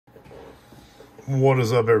What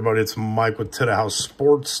is up, everybody? It's Mike with Ted House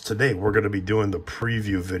Sports. Today we're going to be doing the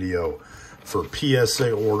preview video for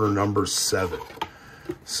PSA order number 7.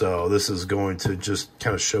 So this is going to just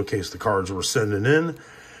kind of showcase the cards we're sending in.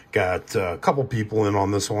 Got a couple people in on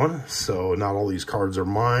this one, so not all these cards are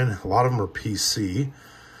mine. A lot of them are PC.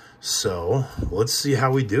 So let's see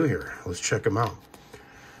how we do here. Let's check them out.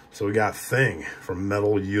 So we got Thing from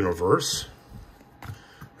Metal Universe.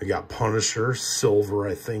 We got Punisher Silver,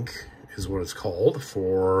 I think is what it's called,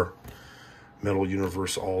 for Metal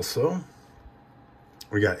Universe also.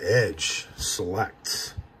 We got Edge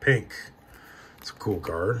Select Pink. It's a cool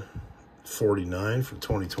card. 49 from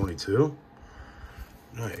 2022.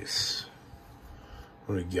 Nice.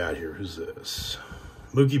 What do we got here? Who's this?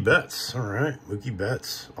 Mookie Betts. All right, Mookie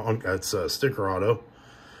Betts. That's a sticker auto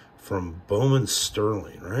from Bowman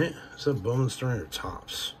Sterling, right? Is that Bowman Sterling or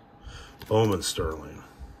Topps? Bowman Sterling.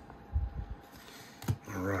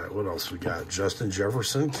 All right, what else we got? Justin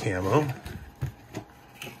Jefferson camo.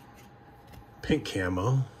 Pink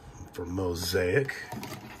camo for Mosaic.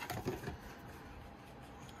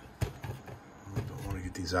 I don't want to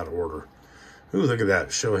get these out of order. Ooh, look at that.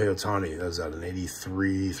 Shohei Ohtani. That's an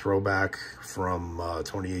 83 throwback from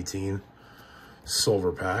 2018.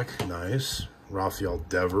 Silver pack. Nice. Rafael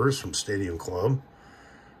Devers from Stadium Club.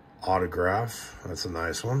 Autograph. That's a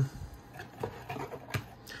nice one.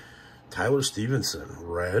 Tyler Stevenson,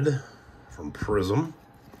 red from Prism,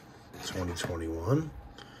 2021.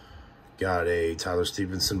 Got a Tyler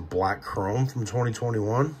Stevenson black chrome from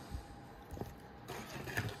 2021.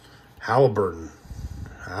 Halliburton.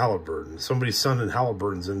 Somebody's sending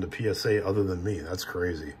Halliburtons into PSA other than me. That's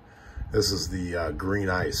crazy. This is the green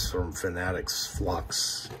ice from Fanatics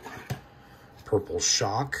Flux. Purple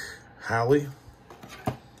Shock, Hallie.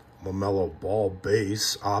 LaMelo Ball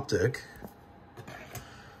base, Optic.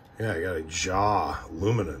 Yeah, I got a Jaw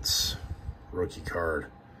Luminance rookie card.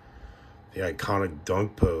 The iconic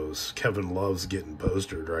dunk pose. Kevin Love's getting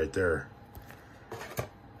postered right there.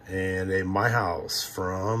 And a My House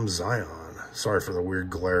from Zion. Sorry for the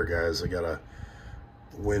weird glare, guys. I got a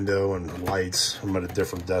window and lights. I'm at a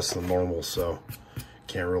different desk than normal, so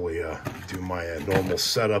can't really do my normal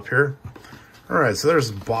setup here. All right, so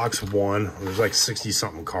there's box 1. There's like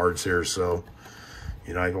 60-something cards here, so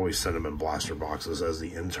you know, I always send them in blaster boxes as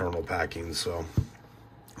the internal packing. So,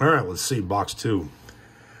 all right, let's see. Box 2.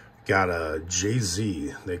 Got a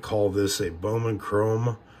Jay-Z. They call this a Bowman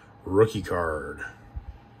Chrome rookie card.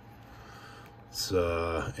 It's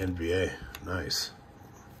NBA. Nice.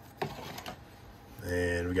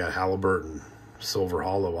 And we got Halliburton. Silver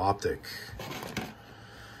Hollow Optic.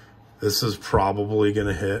 This is probably going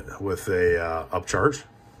to hit with a Upcharge.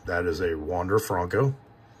 That is a Wander Franco.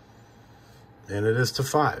 And it is to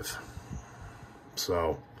 5.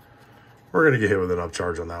 So we're going to get hit with an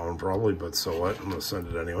Upcharge on that one probably, but so what? I'm going to send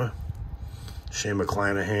it anyway. Shane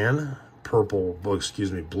McClanahan, purple,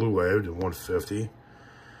 blue wave to 150.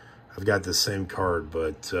 I've got the same card,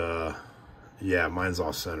 but yeah, mine's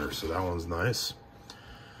off center, so that one's nice.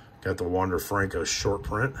 Got the Wander Franco short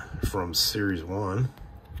print from Series 1.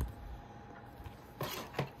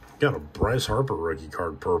 Got a Bryce Harper rookie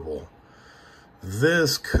card, purple.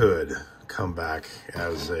 This could come back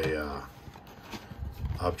as a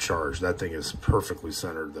Upcharge. That thing is perfectly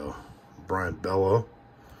centered, though. Brian Bello.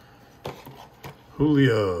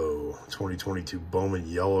 Julio, 2022 Bowman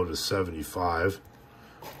yellow to 75.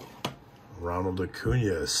 Ronald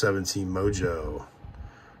Acuna, 17 Mojo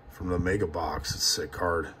from the Mega Box. It's a sick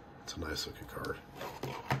card. It's a nice looking card.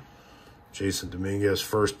 Jason Dominguez,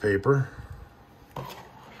 first paper.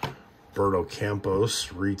 Berto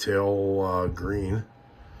Campos, retail green.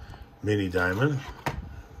 Mini Diamond.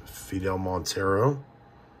 Fidel Montero.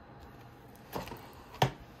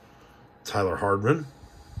 Tyler Hardman.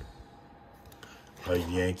 A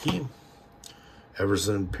Yankee.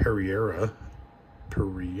 Everson Pereira. I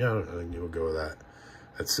think we'll go with that.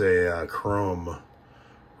 That's a chrome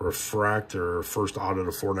refractor. First auto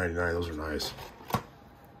to 499. Those are nice.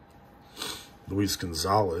 Luis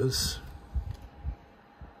Gonzalez.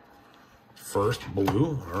 First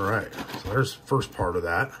blue. All right. So there's the first part of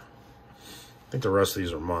that. I think the rest of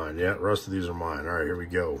these are mine. Yeah, the rest of these are mine. All right, here we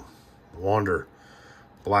go. Wander.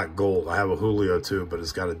 Black gold. I have a Julio too, but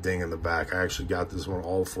it's got a ding in the back. I actually got this one.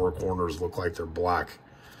 All 4 corners look like they're black,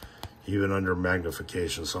 even under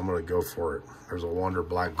magnification, so I'm going to go for it. There's a Wander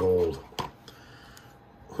black gold.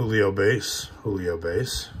 Julio base. Julio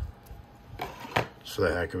base. Just for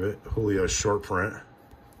the heck of it. Julio short print.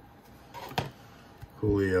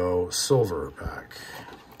 Julio silver pack.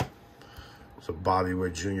 So Bobby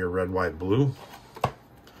Witt Jr. red, white, blue.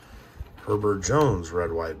 Herbert Jones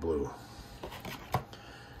red, white, blue.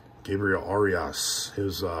 Gabriel Arias,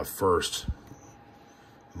 his first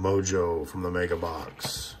Mojo from the Mega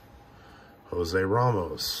Box. Jose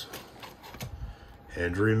Ramos.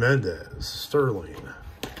 Andrew Mendez, Sterling.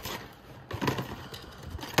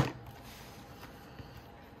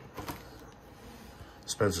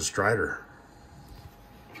 Spencer Strider,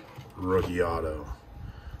 rookie auto.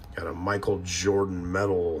 Got a Michael Jordan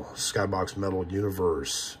metal, Skybox Metal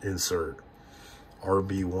Universe insert,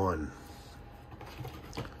 RB1.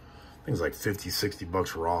 I think it's like 50, 60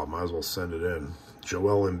 bucks raw. Might as well send it in.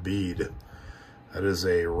 Joel Embiid. That is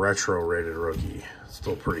a retro rated rookie.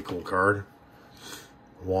 Still a pretty cool card.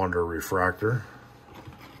 Wander Refractor.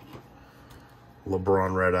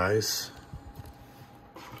 LeBron Red Ice.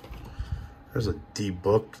 There's a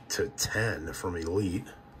D-Book to 10 from Elite.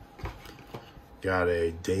 Got a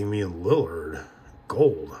Damian Lillard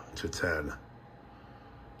Gold to 10.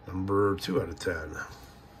 Number 2 out of 10.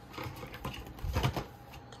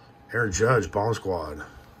 Aaron Judge, Bomb Squad.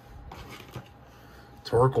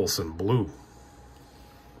 Torkelson, Blue.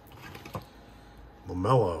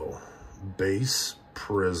 LaMelo, Base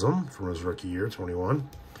Prism from his rookie year,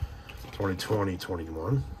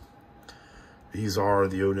 2020-21. These are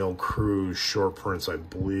the O'Neal Cruz short prints, I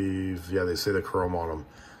believe. Yeah, they say the chrome on them.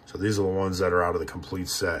 So these are the ones that are out of the complete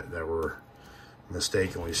set that were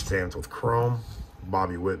mistakenly stamped with chrome.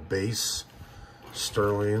 Bobby Witt base.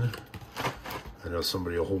 Sterling. I know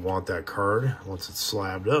somebody will want that card once it's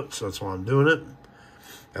slabbed up, so that's why I'm doing it.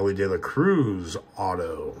 Ellie De La Cruz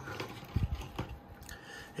auto.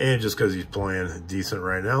 And just because he's playing decent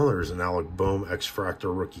right now, there's an Alec Bohm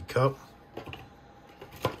X-Fractor Rookie Cup.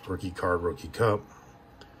 Rookie card, Rookie Cup.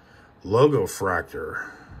 Logo Fractor.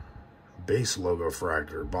 Base Logo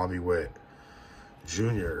Fractor. Bobby Witt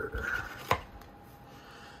Jr.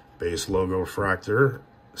 Base Logo Fractor.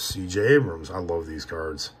 CJ Abrams. I love these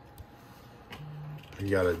cards. You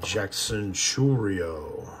got a Jackson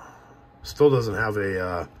Churio. Still doesn't have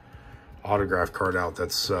a autograph card out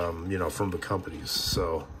that's, you know, from the companies.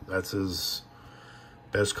 So that's his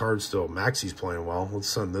best card still. Maxi's playing well. Let's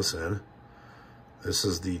send this in. This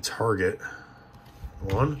is the Target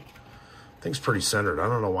one. I think it's pretty centered. I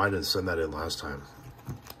don't know why I didn't send that in last time.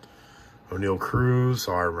 O'Neal Cruz.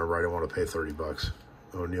 Oh, I remember I didn't want to pay 30 bucks.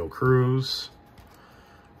 O'Neal Cruz.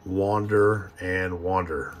 Wander and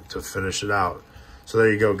Wander to finish it out. So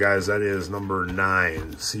there you go, guys. That is number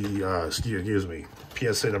 9. Excuse me.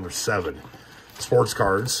 PSA number 7. Sports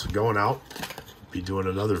cards going out. Be doing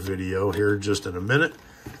another video here just in a minute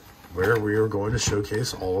where we are going to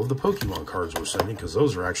showcase all of the Pokemon cards we're sending, because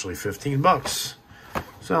those are actually 15 bucks.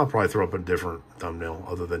 So I'll probably throw up a different thumbnail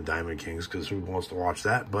other than Diamond Kings, because who wants to watch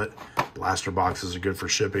that? But blaster boxes are good for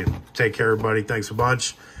shipping. Take care, everybody. Thanks a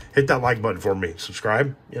bunch. Hit that like button for me.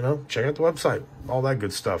 Subscribe, you know, check out the website. All that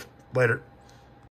good stuff. Later.